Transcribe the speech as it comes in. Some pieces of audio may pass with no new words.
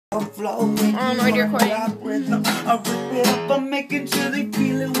I'm already recording. I rip it up, I'm making sure they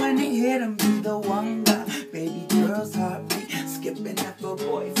feel it when they hit them. Be the one guy, baby girl's heartbeat, skipping up a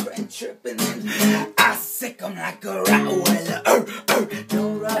boyfriend, tripping in. I sick them like a Rottweiler.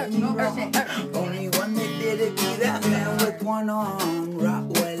 Don't rub me wrong. Only one that did it be that man with one arm.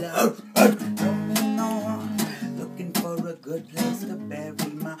 Rottweiler. Don't mean no harm. Looking for a good place to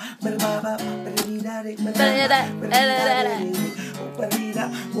bury my.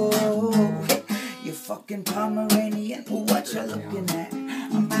 Whoa, you fucking Pomeranian, what you looking at?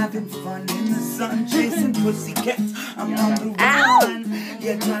 I'm having fun in the sun, chasing pussycats. I'm on the run.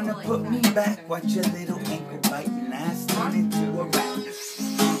 You're trying to put me back. Watch your little ankle biting ass turn into a rat.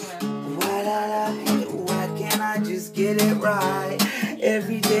 Why can't I just get it right?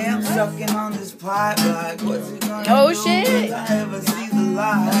 Every day I'm sucking on this pipe like, what's it gonna do? Oh shit! Will I ever see the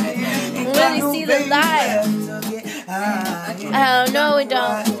light? When you see the light? Oh no, we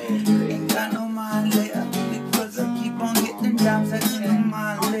don't. Ain't got no mind left because I keep on getting down, sexing on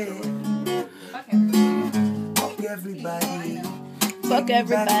my leg. Fuck everybody. Fuck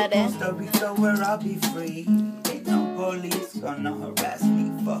everybody. Costa Rica where I'll be free. Ain't no police gonna harass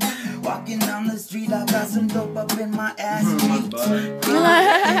me. Fuck. Walking down the street, I got some dope up in my ass cheeks.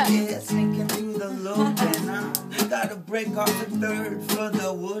 Yeah, sneaking through the loop, and I gotta break off the third for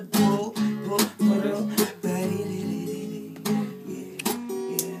the wood pull.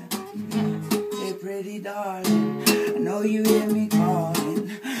 Hey, pretty darling, I know you hear me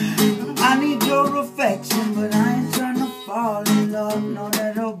calling. I need your affection, but I ain't trying to fall in love. No,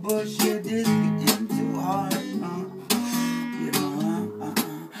 that old bullshit is getting too hard. You know,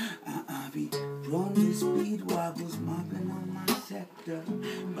 I be prone to speed wobbles, mopping on my sector.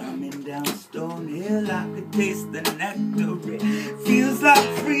 Bombing down Stone Hill, I could taste the nectar. It feels like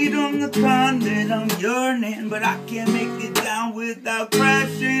freedom, the kind that I'm yearning, but I can't make it down without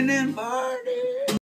crashing and burning.